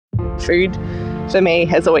food for me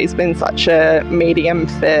has always been such a medium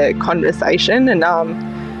for conversation and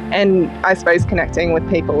I suppose connecting with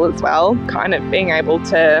people as well, kind of being able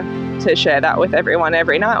to share that with everyone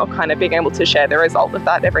every night, or kind of being able to share the result of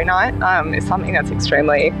that every night is something that's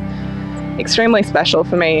extremely special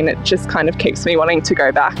for me, and it just kind of keeps me wanting to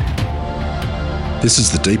go back. This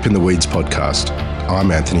is the Deep in the Weeds podcast.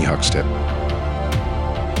 I'm Anthony Huckstep.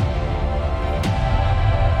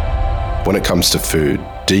 When it comes to food,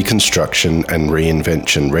 deconstruction and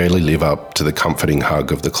reinvention rarely live up to the comforting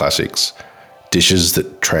hug of the classics. Dishes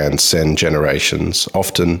that transcend generations,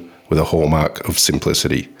 often with a hallmark of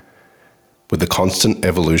simplicity. With the constant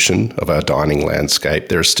evolution of our dining landscape,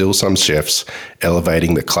 there are still some chefs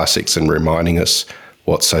elevating the classics and reminding us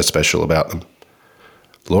what's so special about them.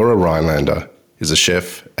 Laura Rhinelander is a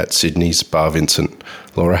chef at Sydney's Bar Vincent.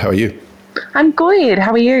 Laura, how are you? I'm good.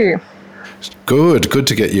 How are you? Good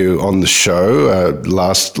to get you on the show.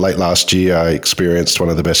 Late last year, I experienced one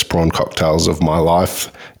of the best prawn cocktails of my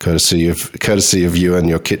life, courtesy of you and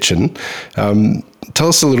your kitchen. Tell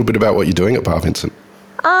us a little bit about what you're doing at Bar Vincent.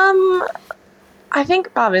 I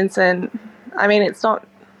think Bar Vincent, it's not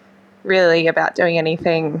really about doing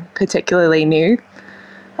anything particularly new.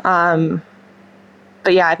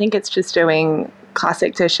 But yeah, I think it's just doing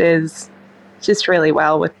classic dishes just really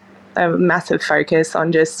well, with a massive focus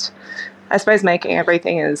on just, I suppose, making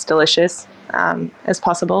everything as delicious as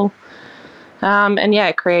possible. And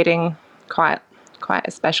yeah, creating quite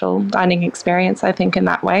a special dining experience, I think, in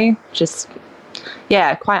that way. Just,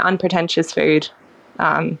 yeah, quite unpretentious food,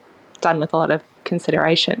 done with a lot of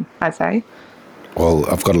consideration, I'd say. Well,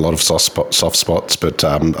 I've got a lot of soft spots, but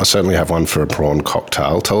I certainly have one for a prawn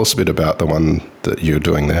cocktail. Tell us a bit about the one that you're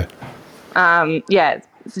doing there. Yeah,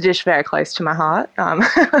 it's a dish very close to my heart.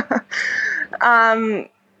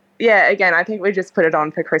 Yeah, again, I think we just put it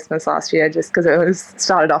on for Christmas last year just because it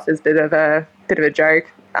started off as a bit of a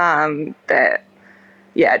joke. But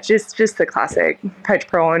yeah, just the classic poached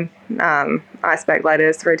prawn, iceberg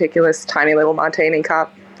lettuce, ridiculous tiny little martini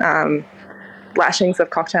cup, lashings of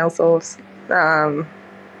cocktail sauce.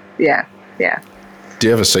 Yeah. Do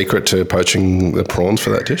you have a secret to poaching the prawns for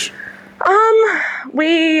that dish?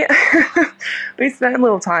 We spent a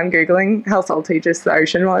little time Googling how salty just the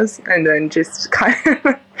ocean was, and then just kind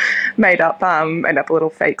of made up a little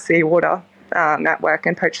fake seawater at work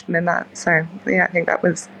and poached them in that. So yeah, I think that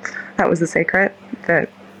was the secret. But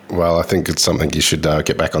well, I think it's something you should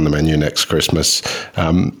get back on the menu next Christmas.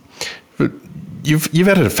 You've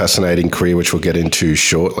had a fascinating career, which we'll get into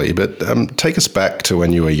shortly, but take us back to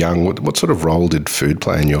when you were young. What sort of role did food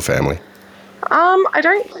play in your family? I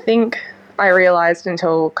don't think I realised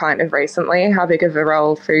until kind of recently how big of a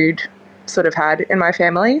role food sort of had in my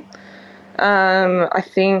family. I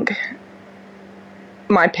think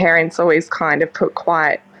my parents always kind of put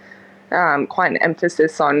quite an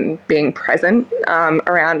emphasis on being present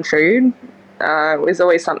around food. It was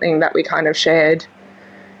always something that we kind of shared.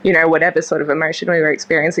 You know, whatever sort of emotion we were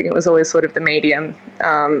experiencing, it was always sort of the medium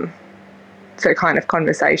for kind of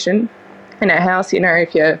conversation in our house. You know,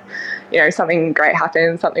 if something great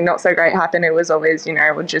happened, something not so great happened, it was always,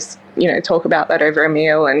 we'd just, talk about that over a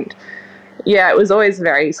meal. And yeah, it was always a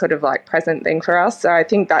very sort of like present thing for us. So I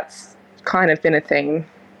think that's kind of been a thing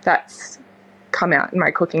that's come out in my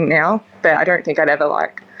cooking now, but I don't think I'd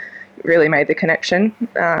ever really made the connection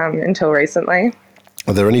until recently.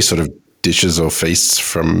 Are there any sort of dishes or feasts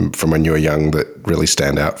from when you were young that really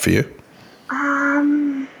stand out for you?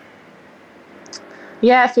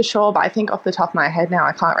 Yeah, for sure. But I think off the top of my head now,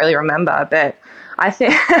 I can't really remember. But I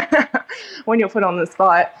think when you're put on the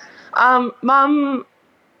spot, Mum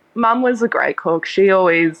was a great cook. She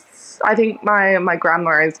always, I think my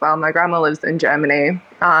grandma as well. My grandma lives in Germany.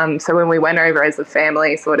 So when we went over as a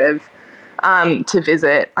family sort of to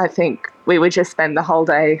visit, I think we would just spend the whole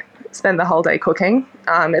day cooking,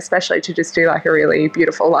 especially to just do like a really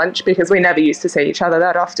beautiful lunch, because we never used to see each other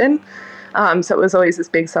that often. So it was always this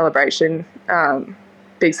big celebration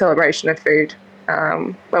of food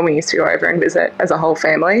when we used to go over and visit as a whole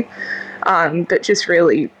family. But just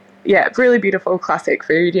really beautiful classic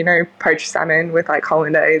food, poached salmon with like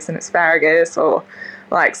hollandaise and asparagus, or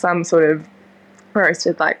like some sort of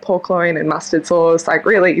roasted like pork loin and mustard sauce, like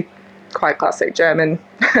really quite classic German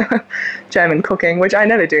cooking, which I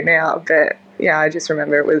never do now. But yeah, I just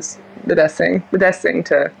remember it was the best thing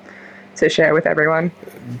to share with everyone.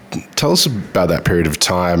 Tell us about that period of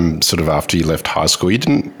time, sort of after you left high school.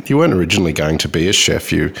 You weren't originally going to be a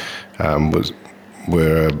chef. You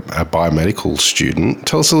were a biomedical student.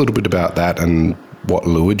 Tell us a little bit about that and what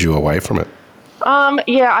lured you away from it.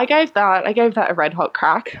 Yeah, I gave that a red hot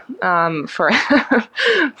crack for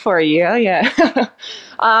for a year. Yeah,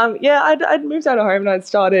 yeah. I'd moved out of home and I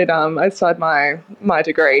started my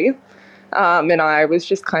degree, and I was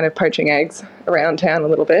just kind of poaching eggs around town a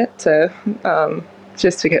little bit to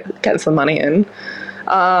just to get some money in.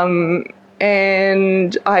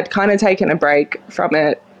 And I'd kind of taken a break from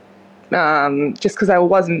it just because I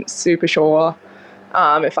wasn't super sure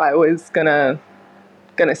if I was gonna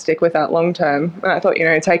stick with that long term. And I thought,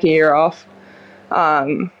 take a year off,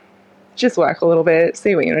 just work a little bit,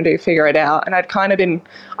 see what you're gonna do, figure it out. And I'd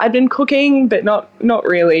been cooking, but not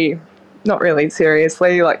really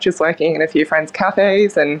seriously, like just working in a few friends'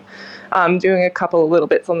 cafes and doing a couple of little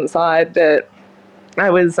bits on the side. But I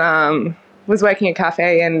was working at a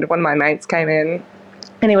cafe, and one of my mates came in,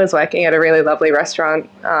 and he was working at a really lovely restaurant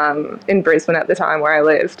in Brisbane at the time where I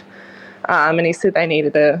lived. And he said they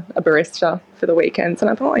needed a barista for the weekends.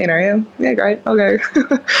 And I thought, yeah, great, I'll go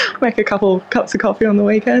make a couple cups of coffee on the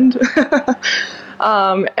weekend.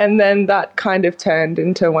 And then that kind of turned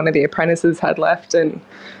into one of the apprentices had left. And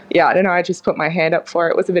yeah, I don't know, I just put my hand up for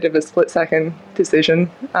it. It was a bit of a split-second decision,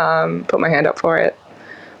 put my hand up for it.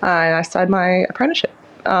 And I started my apprenticeship.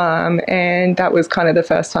 And that was kind of the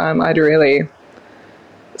first time I'd really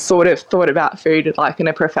sort of thought about food like in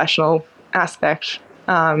a professional aspect.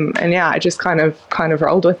 And yeah, I just kind of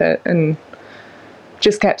rolled with it and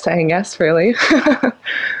just kept saying yes, really.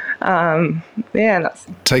 Yeah, that's...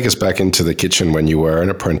 Take us back into the kitchen when you were an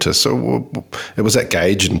apprentice. So it was at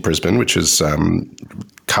Gage in Brisbane, which was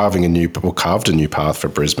carved a new path for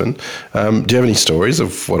Brisbane. Do you have any stories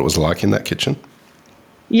of what it was like in that kitchen?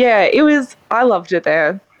 Yeah, I loved it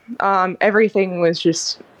there. Everything was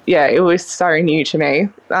just, it was so new to me.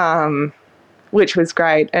 Which was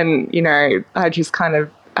great. And, I just kind of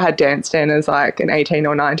had danced in as like an 18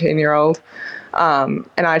 or 19-year-old. And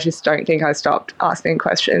I just don't think I stopped asking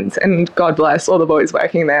questions. And God bless all the boys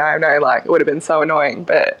working there. I know, like, it would have been so annoying,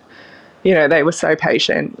 but, they were so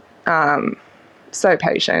patient and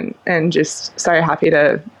just so happy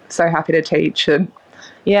to teach. And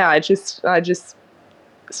yeah, I just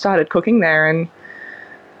started cooking there and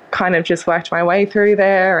kind of just worked my way through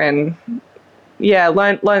there and yeah,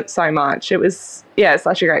 learnt so much. It was,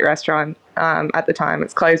 such a great restaurant at the time.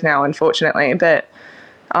 It's closed now, unfortunately, but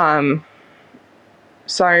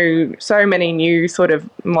so many new sort of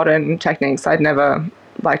modern techniques I'd never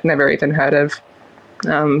even heard of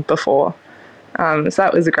before. So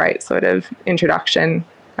that was a great sort of introduction.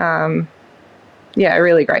 A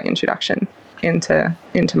really great introduction into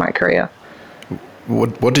my career.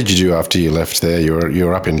 What did you do after you left there? You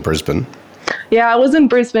were up in Brisbane. Yeah, I was in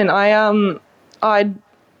Brisbane. I'd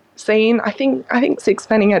seen, I think Six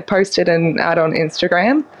Penny had posted an ad on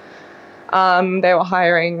Instagram. They were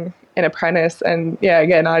hiring an apprentice, and yeah,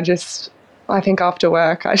 again, I think after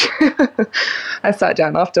work, I sat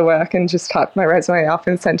down after work and just typed my resume up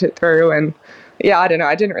and sent it through. And yeah, I don't know,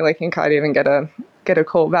 I didn't really think I'd even get a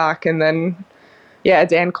call back. And then yeah,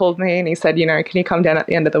 Dan called me and he said, can you come down at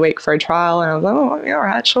the end of the week for a trial? And I was like, oh, yeah, all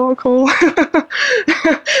right, sure, cool.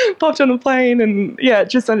 Popped on a plane and yeah, it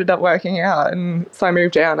just ended up working out. And so I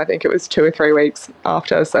moved down, I think it was 2 or 3 weeks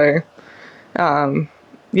after. So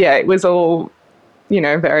it was all,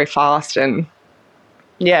 very fast. And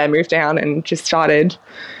yeah, I moved down and just started,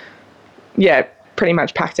 pretty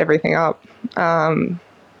much packed everything up. And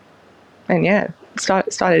yeah,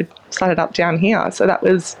 started up down here. So that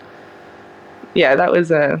was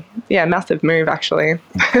a massive move, actually.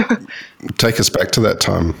 Take us back to that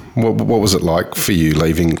time. What was it like for you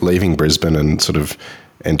leaving Brisbane and sort of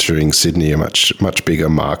entering Sydney, a much bigger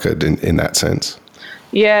market in that sense?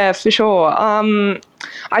 Yeah, for sure.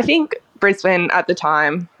 I think Brisbane at the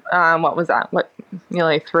time, what was that?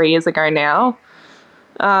 Nearly 3 years ago now.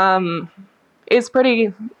 It's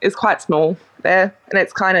quite small there, and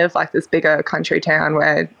it's kind of like this bigger country town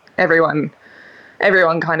where everyone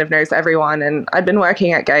kind of knows everyone. And I'd been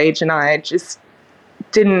working at Gage and I just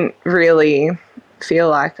didn't really feel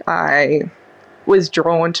like I was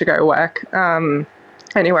drawn to go work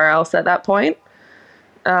anywhere else at that point,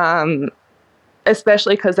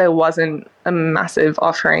 especially because there wasn't a massive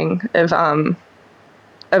offering of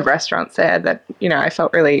restaurants there that, I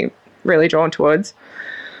felt really, really drawn towards.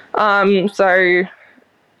 So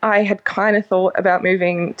I had kind of thought about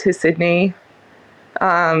moving to Sydney.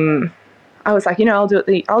 I was like, I'll do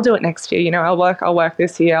it next year. I'll work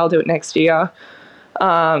this year. I'll do it next year.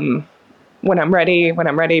 When I'm ready.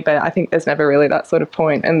 But I think there's never really that sort of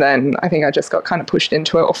point. And then I think I just got kind of pushed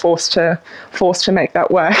into it or forced to make that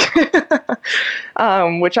work,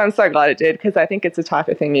 which I'm so glad it did, because I think it's the type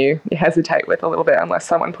of thing you hesitate with a little bit unless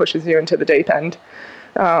someone pushes you into the deep end.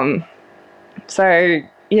 So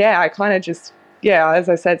yeah, I kind of just, yeah, as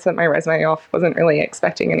I said, sent my resume off, wasn't really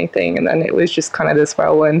expecting anything. And then it was just kind of this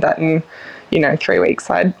whirlwind that in, 3 weeks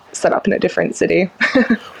I'd set up in a different city.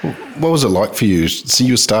 What was it like for you? So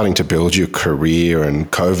you were starting to build your career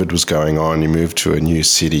and COVID was going on, you moved to a new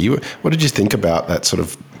city. What did you think about that sort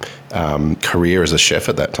of career as a chef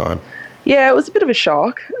at that time? Yeah, it was a bit of a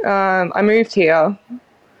shock. I moved here.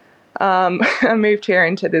 I moved here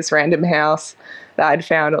into this random house that I'd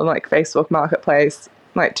found on like Facebook Marketplace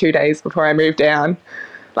like 2 days before I moved down.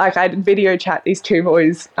 Like I'd video chat these two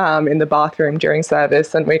boys in the bathroom during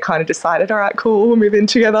service, and we kind of decided, all right, cool, we'll move in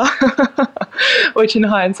together. Which in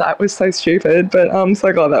hindsight was so stupid, but I'm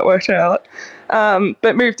so glad that worked out.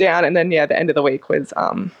 But moved down, and then yeah, the end of the week was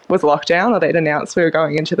lockdown, or they'd announced we were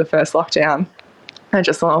going into the first lockdown. I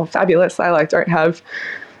just thought, oh, fabulous! I don't have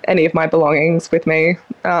any of my belongings with me.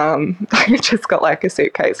 I just got like a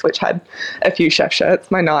suitcase which had a few chef shirts,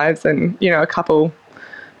 my knives, and a couple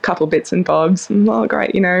bits and bobs. And, oh,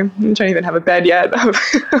 great! I don't even have a bed yet.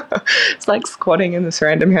 It's like squatting in this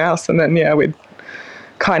random house, and then yeah, we'd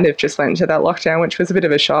kind of just went into that lockdown, which was a bit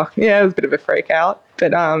of a shock. Yeah, it was a bit of a freak out,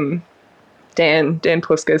 but Dan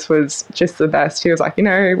Puskas was just the best. He was like,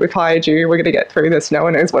 we've hired you. We're going to get through this. No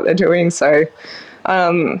one knows what they're doing. So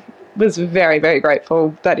was very, very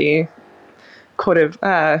grateful that he could have,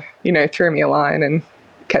 threw me a line and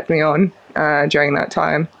kept me on during that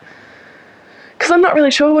time. Because I'm not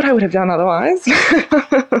really sure what I would have done otherwise.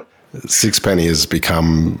 Sixpenny has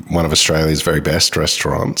become one of Australia's very best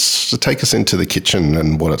restaurants. So take us into the kitchen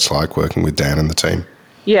and what it's like working with Dan and the team.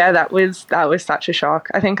 Yeah, that was such a shock.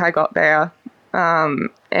 I think I got there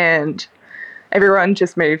and everyone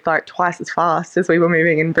just moved like twice as fast as we were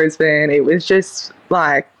moving in Brisbane. It was just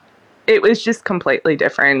completely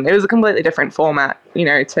different. It was a completely different format,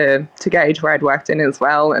 to Gauge where I'd worked in as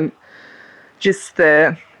well. And just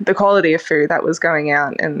the quality of food that was going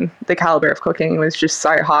out and the caliber of cooking was just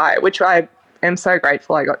so high, which I am so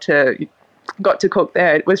grateful I got to cook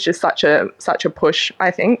there. It was just such a push,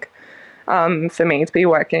 I think, for me to be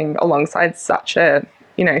working alongside such a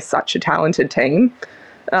talented team.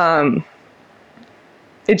 I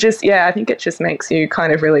think it just makes you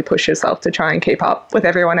kind of really push yourself to try and keep up with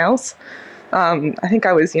everyone else. I think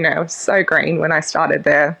I was so green when I started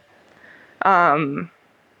there.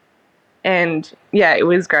 And yeah, it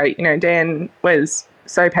was great. Dan was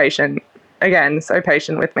so patient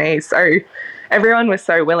with me. So everyone was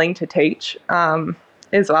so willing to teach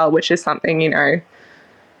as well, which is something,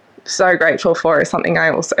 so grateful for. Is something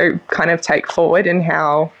I also kind of take forward in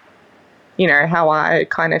how I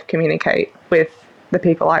kind of communicate with the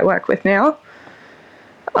people I work with now.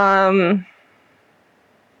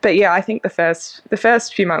 But yeah, I think the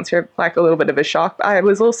first few months were like a little bit of a shock. I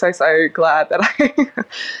was also so glad that I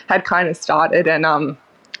had kind of started and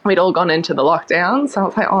we'd all gone into the lockdown. So I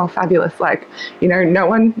was like, oh, fabulous. Like, no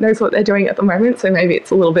one knows what they're doing at the moment. So maybe it's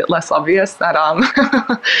a little bit less obvious that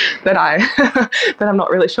that I'm not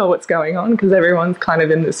really sure what's going on because everyone's kind of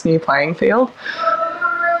in this new playing field.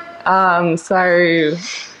 So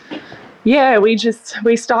yeah, we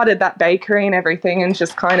started that bakery and everything and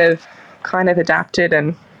just kind of adapted,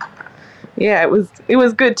 and yeah, it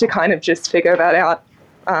was good to kind of just figure that out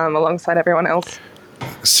alongside everyone else.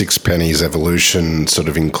 Sixpenny's evolution sort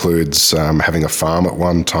of includes having a farm at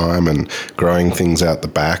one time and growing things out the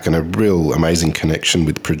back and a real amazing connection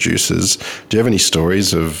with producers. Do you have any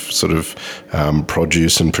stories of sort of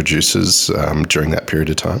produce and producers during that period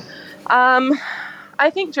of time? I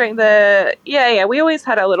think during we always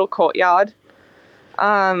had a little courtyard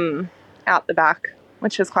out the back,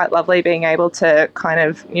 which was quite lovely, being able to kind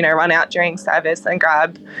of, run out during service and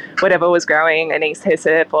grab whatever was growing, an East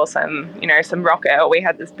Hyssop or some rock ale. We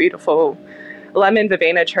had this beautiful lemon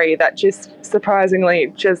verbena tree that just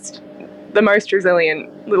surprisingly just the most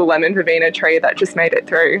resilient little lemon verbena tree that just made it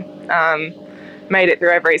through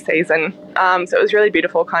every season. So it was really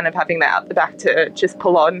beautiful kind of having that out the back to just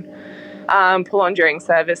pull on during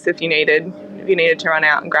service if you needed to run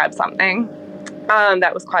out and grab something.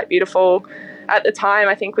 That was quite beautiful. At the time,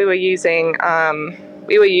 I think we were using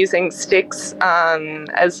Sticks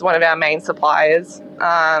as one of our main suppliers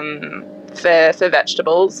for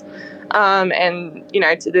vegetables. And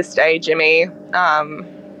to this day, Jimmy,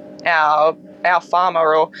 our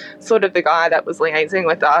farmer, or sort of the guy that was liaising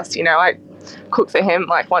with us, I cook for him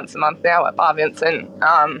like once a month now at Bar Vincent.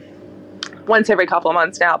 Once every couple of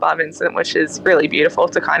months now at Bar Vincent, which is really beautiful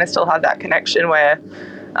to kind of still have that connection where,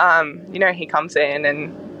 he comes in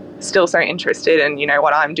and still so interested in,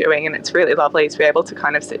 what I'm doing. And it's really lovely to be able to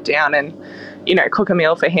kind of sit down and, cook a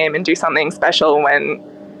meal for him and do something special when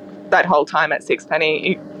that whole time at Sixpenny,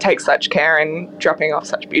 you take such care in dropping off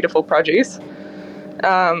such beautiful produce.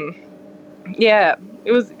 Yeah,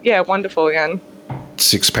 it was, wonderful again.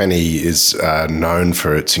 Sixpenny is known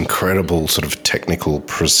for its incredible sort of technical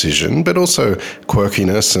precision, but also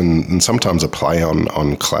quirkiness and sometimes a play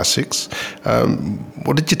on classics.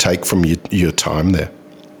 What did you take from your time there?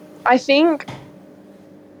 I think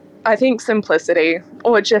simplicity,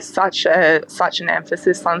 or just such an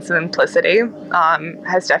emphasis on simplicity,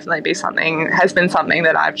 has definitely been something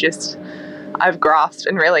that I've grasped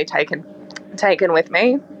and really taken with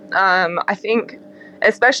me. I think,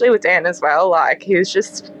 especially with Dan as well, like he was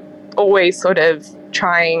just always sort of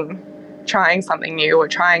trying something new or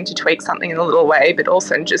trying to tweak something in a little way, but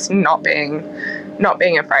also just not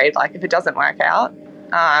being afraid. Like if it doesn't work out,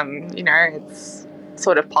 it's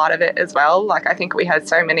sort of part of it as well. Like I think we had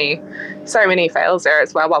so many fails there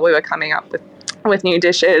as well while we were coming up with new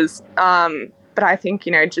dishes. But I think,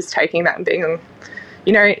 just taking that and being,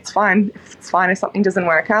 it's fine if something doesn't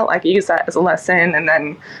work out, like use that as a lesson and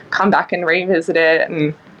then come back and revisit it,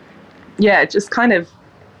 and just kind of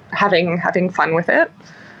having fun with it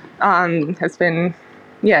has been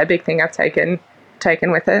a big thing I've taken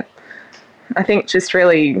with it. I think just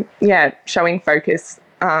really showing focus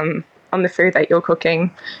on the food that you're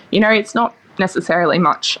cooking. It's not necessarily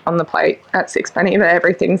much on the plate at Sixpenny, but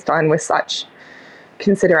everything's done with such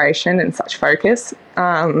consideration and such focus.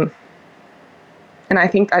 And I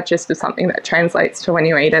think that just is something that translates to when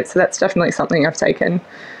you eat it. So that's definitely something I've taken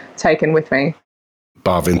with me.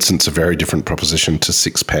 Bar Vincent's a very different proposition to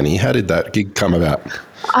Sixpenny. How did that gig come about?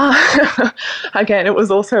 Again, it was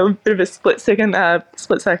also a bit of a split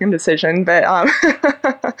second decision, but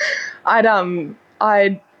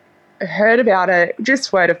I'd heard about it,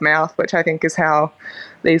 just word of mouth, which I think is how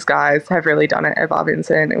these guys have really done it at Bar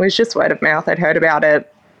Vincent. It was just word of mouth. I'd heard about it.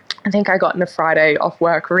 I think I got on a Friday off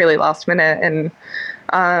work really last minute, and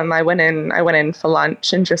I went in for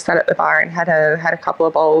lunch and just sat at the bar and had a couple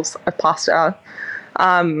of bowls of pasta,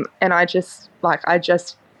 and I just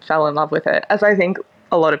fell in love with it, as I think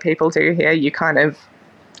a lot of people do here. You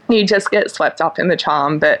just get swept up in the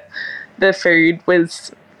charm, but the food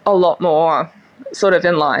was a lot more sort of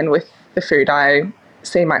in line with the food I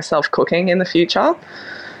see myself cooking in the future.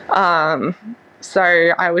 So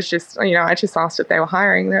I was just, I just asked if they were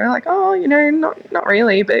hiring. They were like, oh, not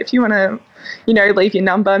really, but if you want to, leave your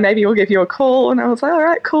number, maybe we'll give you a call. And I was like, all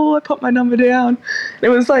right, cool. I put my number down. And it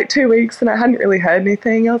was like 2 weeks and I hadn't really heard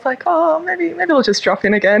anything. I was like, oh, maybe I'll just drop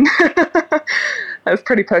in again. I was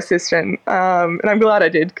pretty persistent. And I'm glad I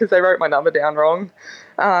did, because they wrote my number down wrong.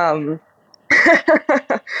 And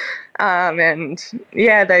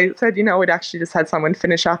they said, we'd actually just had someone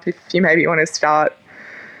finish up if you maybe want to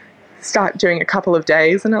start doing a couple of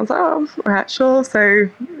days. And I was like, oh, all right, sure. So I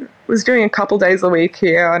was doing a couple days a week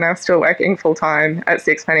here, and I was still working full time at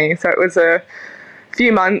Sixpenny. So it was a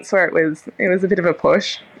few months where it was a bit of a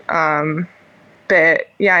push. But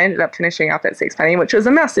yeah, I ended up finishing up at Sixpenny, which was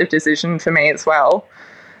a massive decision for me as well.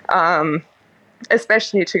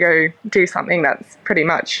 Especially to go do something that's pretty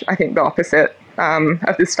much, I think, the opposite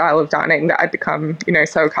of the style of dining that I'd become,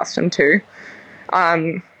 so accustomed to.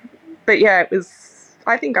 But yeah,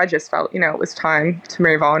 I think I just felt, it was time to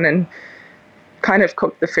move on and kind of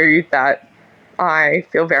cook the food that I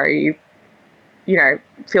feel very,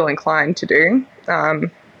 feel inclined to do.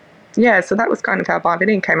 So that was kind of how Bar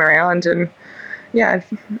Vinny came around, and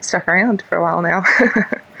I've stuck around for a while now.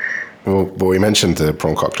 Well, we mentioned the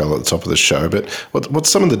prawn cocktail at the top of the show, but what's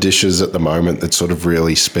some of the dishes at the moment that sort of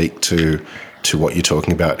really speak to what you're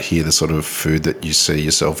talking about here, the sort of food that you see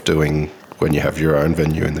yourself doing when you have your own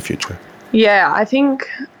venue in the future? Yeah, I think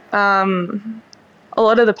a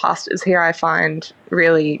lot of the pastas here I find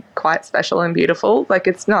really quite special and beautiful. Like,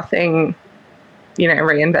 it's nothing,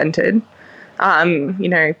 reinvented.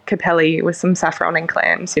 Capelli with some saffron and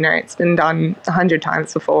clams, it's been done 100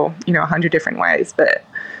 times before, 100 different ways. But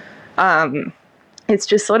it's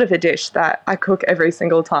just sort of a dish that I cook every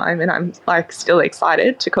single time, and I'm still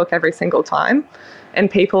excited to cook every single time. And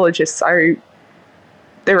people are just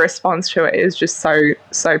the response to it is just so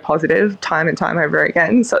positive time and time over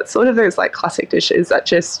again. So it's sort of those classic dishes that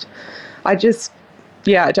I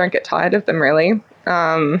don't get tired of them really.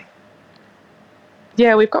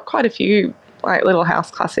 We've got quite a few little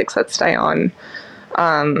house classics that stay on.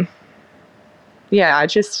 I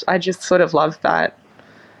just sort of love that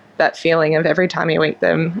feeling of every time you eat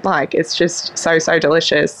them, it's just so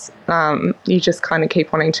delicious. You just kind of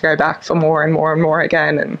keep wanting to go back for more and more and more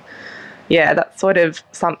again. And that's sort of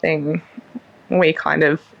something we kind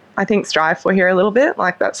of, I think, strive for here a little bit,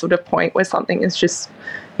 that sort of point where something is just,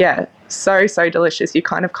 so, so delicious. You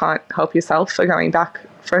kind of can't help yourself for going back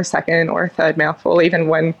for a second or a third mouthful, even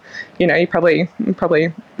when, you're probably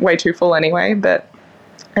way too full anyway. But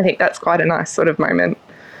I think that's quite a nice sort of moment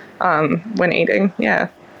when eating. Yeah.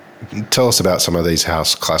 Tell us about some of these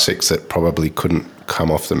house classics that probably couldn't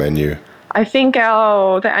come off the menu. I think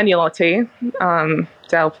the agnolotti,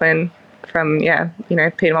 Delphin from,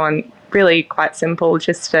 Piedmont, really quite simple,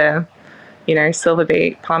 just a, silver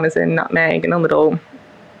beet, parmesan, nutmeg, and a little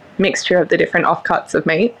mixture of the different offcuts of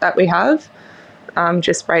meat that we have,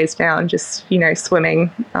 just braised down, just,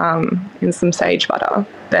 swimming in some sage butter.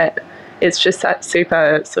 But it's just that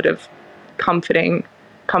super sort of comforting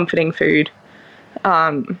food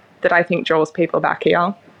that I think draws people back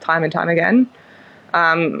here time and time again.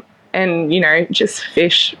 And, just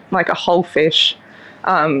fish, like a whole fish,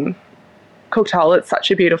 cooked whole. It's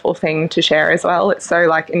such a beautiful thing to share as well. It's so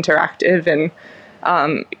like interactive, and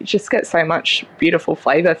you just get so much beautiful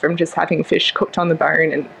flavour from just having fish cooked on the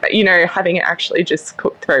bone and, having it actually just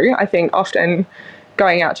cooked through. I think often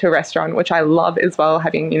going out to a restaurant, which I love as well,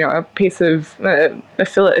 having, a piece of a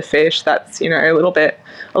fillet of fish that's, a little bit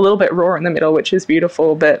raw in the middle, which is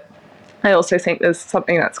beautiful. But I also think there's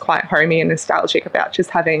something that's quite homey and nostalgic about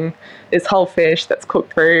just having this whole fish that's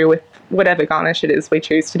cooked through with whatever garnish it is we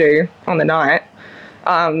choose to do on the night.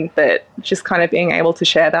 But just kind of being able to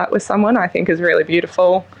share that with someone, I think, is really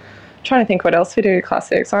beautiful. I'm trying to think what else we do,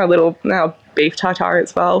 classics. Our little beef tartare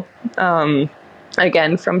as well.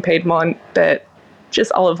 Again, from Piedmont, but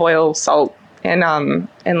just olive oil, salt,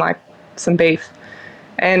 and like some beef.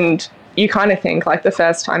 And you kind of think, like, the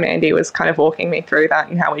first time Andy was kind of walking me through that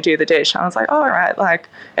and how we do the dish, I was like, oh, all right, like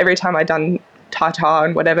every time I'd done tartare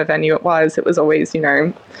in whatever venue it was always,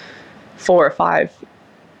 4 or 5,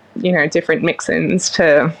 different mix-ins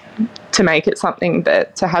to make it something.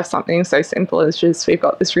 But to have something so simple as just, we've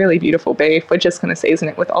got this really beautiful beef, we're just going to season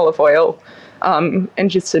it with olive oil and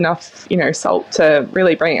just enough, salt to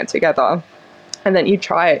really bring it together. And then you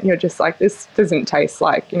try it and you're just like, this doesn't taste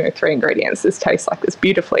like, 3 ingredients. This tastes like this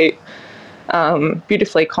beautifully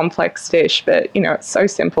complex dish. But, it's so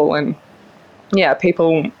simple, and yeah,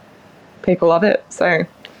 people love it. So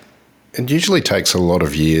it usually takes a lot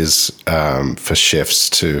of years for chefs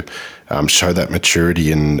to show that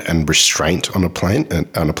maturity and restraint on a plate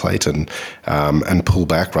and pull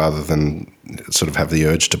back rather than sort of have the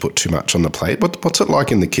urge to put too much on the plate. What's it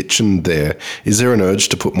like in the kitchen there? Is there an urge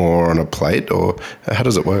to put more on a plate, or how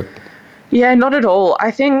does it work? Yeah, not at all.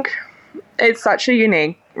 I think it's such a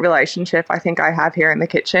unique relationship I think I have here in the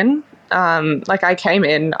kitchen. Like, I came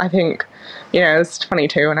in, I think, I was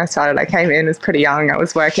 22 when I started. I came in as pretty young. I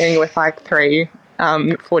was working with like 3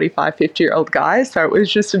 45, 50-year-old guys, so it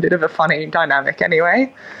was just a bit of a funny dynamic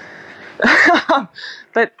anyway.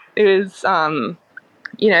 But it was,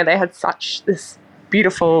 they had such this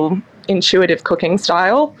beautiful, intuitive cooking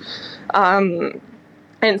style,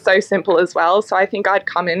 and so simple as well. So I think I'd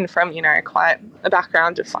come in from, quite a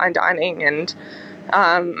background of fine dining, and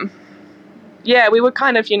we would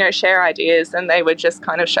kind of, share ideas, and they would just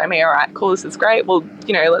kind of show me, all right, cool, this is great. Well,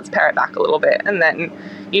 let's pare it back a little bit. And then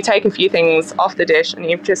you take a few things off the dish, and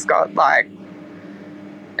you've just got, like,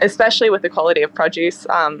 especially with the quality of produce,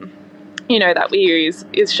 that we use,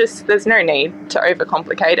 is just, there's no need to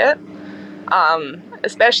overcomplicate it.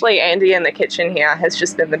 Especially Andy in the kitchen here has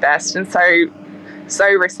just been the best, and so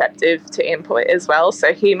receptive to input as well.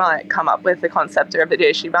 So he might come up with the concept of the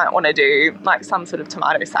dish. He might want to do like some sort of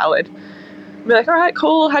tomato salad. I'll be like, all right,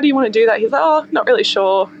 cool, how do you want to do that? He's like, oh, not really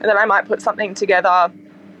sure. And then I might put something together,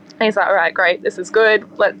 and he's like, all right, great, this is good,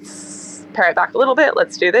 let's pare it back a little bit,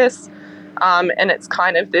 let's do this. And it's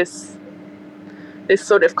kind of this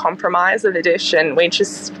sort of compromise of the dish, and we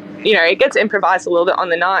just, it gets improvised a little bit on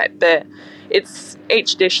the night, but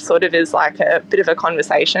each dish sort of is like a bit of a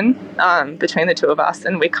conversation between the two of us,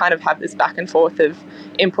 and we kind of have this back and forth of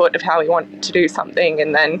input of how we want to do something.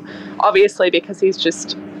 And then obviously, because he's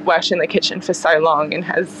just worked in the kitchen for so long and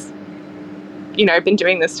has, been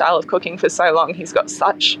doing this style of cooking for so long, he's got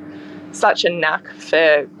such a knack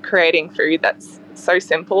for creating food that's so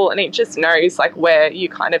simple, and he just knows like where you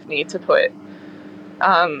kind of need to put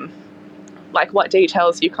like what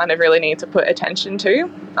details you kind of really need to put attention to.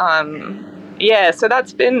 So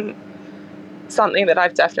that's been something that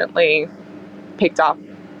I've definitely picked up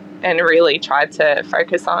and really tried to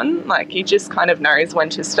focus on. Like, he just kind of knows when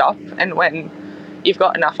to stop, and when you've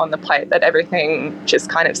got enough on the plate that everything just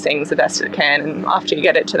kind of sings the best it can, and after you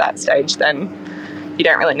get it to that stage, then you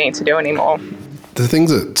don't really need to do anymore. The thing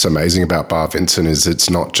that's amazing about Bar Vincent is it's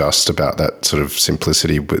not just about that sort of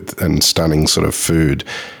simplicity and stunning sort of food,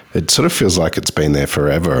 it sort of feels like it's been there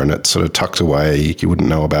forever and it's sort of tucked away. You wouldn't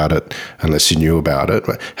know about it unless you knew about it.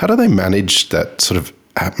 How do they manage that sort of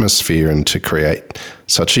atmosphere and to create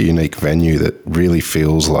such a unique venue that really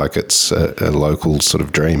feels like it's a local sort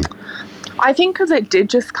of dream? I think because it did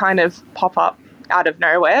just kind of pop up out of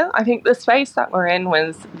nowhere. I think the space that we're in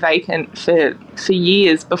was vacant for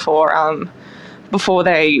years before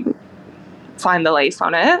they signed the lease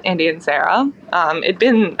on it, Andy and Sarah. It'd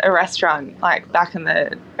been a restaurant like back in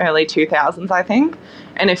the early 2000s, I think,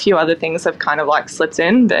 and a few other things have kind of like slipped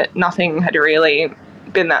in, but nothing had really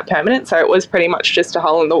been that permanent. So it was pretty much just a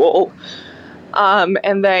hole in the wall.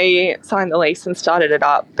 And they signed the lease and started it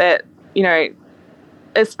up. But, you know,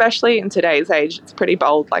 especially in today's age, it's pretty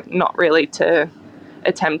bold, like not really to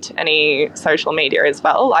attempt any social media as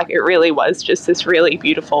well. Like it really was just this really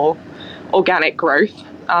beautiful organic growth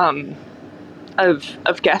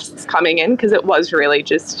of guests coming in, because it was really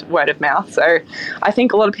just word of mouth. So I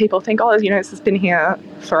think a lot of people think, oh, you know, this has been here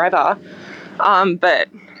forever. But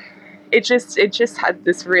it just had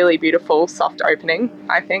this really beautiful soft opening,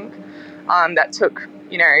 I think, that took,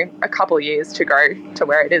 you know, a couple of years to grow to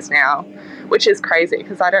where it is now, which is crazy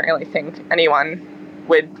because I don't really think anyone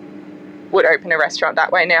would open a restaurant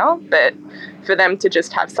that way now. But for them to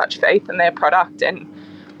just have such faith in their product and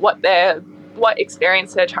what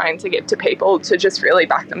experience they're trying to give to people, to just really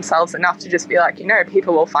back themselves enough to just be like, you know,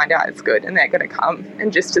 people will find out it's good and they're going to come,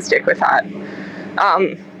 and just to stick with that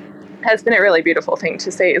has been a really beautiful thing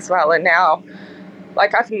to see as well. And now,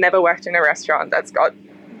 like, I've never worked in a restaurant that's got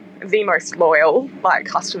the most loyal, like,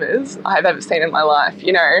 customers I've ever seen in my life,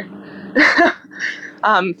 you know.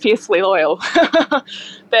 Fiercely loyal.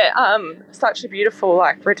 But such a beautiful,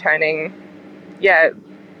 like, returning,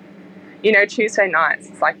 you know, Tuesday nights,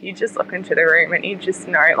 it's like you just look into the room and you just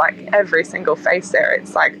know, like, every single face there.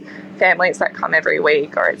 It's like families that come every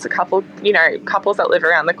week, or it's a couple, you know, couples that live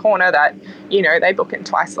around the corner that, you know, they book in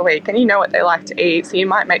twice a week, and you know what they like to eat, so you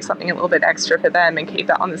might make something a little bit extra for them and keep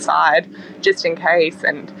that on the side just in case.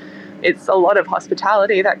 And it's a lot of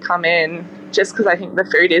hospitality that come in just because I think the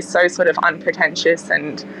food is so sort of unpretentious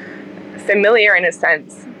and familiar in a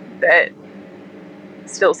sense, that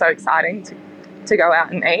still so exciting to go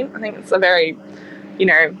out and eat. I think it's a very, you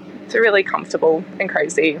know, it's a really comfortable and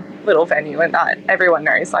cozy little venue, and that everyone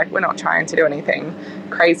knows, like, we're not trying to do anything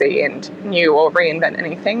crazy and new or reinvent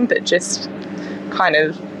anything, but just kind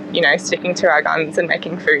of, you know, sticking to our guns and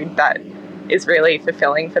making food that is really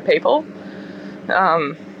fulfilling for people.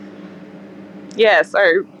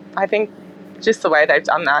 So I think just the way they've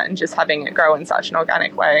done that and just having it grow in such an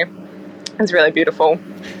organic way is really beautiful.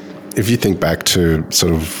 If you think back to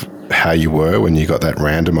sort of how you were when you got that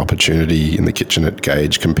random opportunity in the kitchen at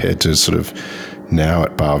Gage compared to sort of now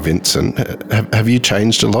at Bar Vincent, have you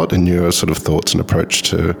changed a lot in your sort of thoughts and approach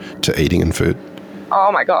to eating and food? Oh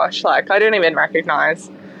my gosh, like, I don't even recognise,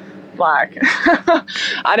 like,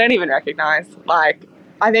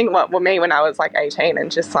 I think what me when I was like 18 and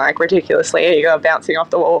just like ridiculously eager, bouncing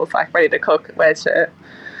off the walls, like ready to cook, where to,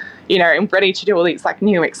 you know, and ready to do all these like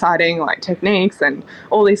new exciting like techniques and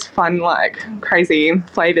all these fun like crazy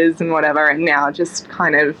flavours and whatever, and now just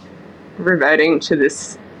kind of reverting to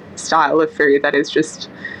this style of food that is just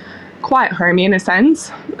quite homey in a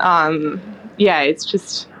sense. It's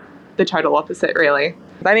just the total opposite, really.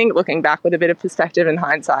 I think looking back with a bit of perspective and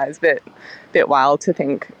hindsight is a bit wild to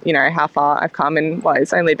think, you know, how far I've come in what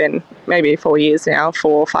it's only been maybe 4 years now,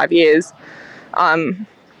 4 or 5 years, and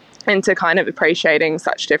to kind of appreciating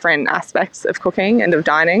such different aspects of cooking and of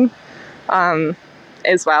dining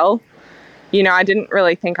as well. You know, I didn't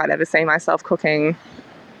really think I'd ever see myself cooking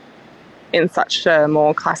in such a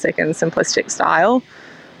more classic and simplistic style.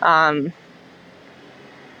 But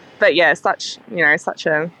yeah, such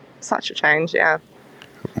a change, yeah.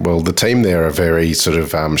 Well, the team there are very sort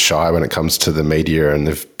of shy when it comes to the media, and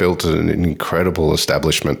they've built an incredible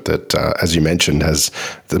establishment that, as you mentioned, has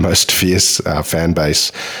the most fierce fan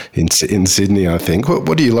base in Sydney, I think.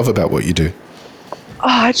 What do you love about what you do?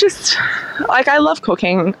 Oh, I love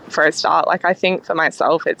cooking for a start. Like, I think for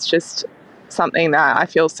myself, it's just something that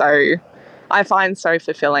I find so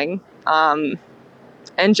fulfilling, and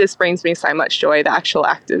just brings me so much joy, the actual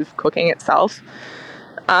act of cooking itself.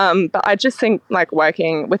 But I just think like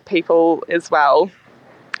working with people as well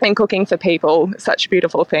and cooking for people is such a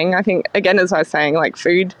beautiful thing. I think, again, as I was saying, like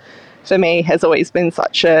food for me has always been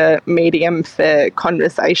such a medium for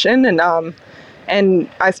conversation and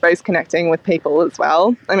I suppose connecting with people as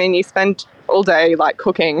well. I mean, you spend all day like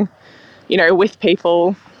cooking, you know, with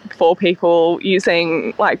people, for people,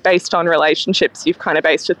 using like based on relationships you've kind of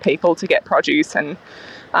based with people to get produce and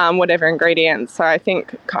whatever ingredients. So I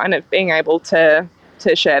think kind of being able to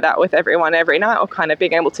to share that with everyone every night, or kind of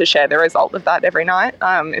being able to share the result of that every night,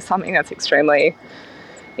 is something that's extremely,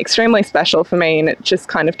 extremely special for me. And it just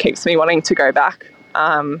kind of keeps me wanting to go back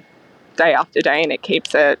day after day, and it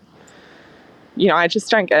keeps it, you know, I just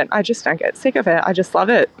don't get sick of it. I just love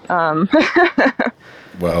it.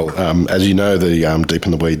 Well, as you know, the Deep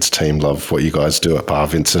in the Weeds team love what you guys do at Bar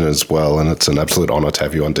Vincent as well, and it's an absolute honour to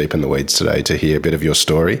have you on Deep in the Weeds today to hear a bit of your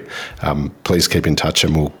story. Please keep in touch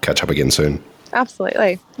and we'll catch up again soon.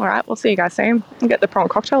 Absolutely. All right, we'll see you guys soon. And get the prawn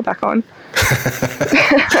cocktail back on.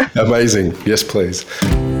 Amazing. Yes, please.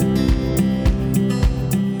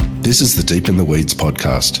 This is the Deep in the Weeds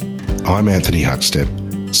podcast. I'm Anthony Huckstep.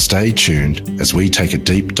 Stay tuned as we take a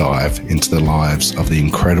deep dive into the lives of the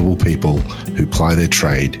incredible people who ply their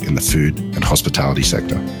trade in the food and hospitality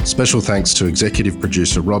sector. Special thanks to executive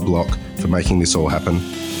producer Rob Locke for making this all happen.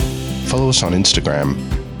 Follow us on Instagram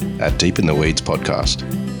at Deep in the Weeds Podcast,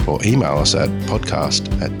 or email us at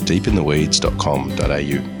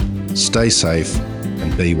podcast@deepintheweeds.com.au. Stay safe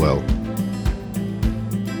and be well.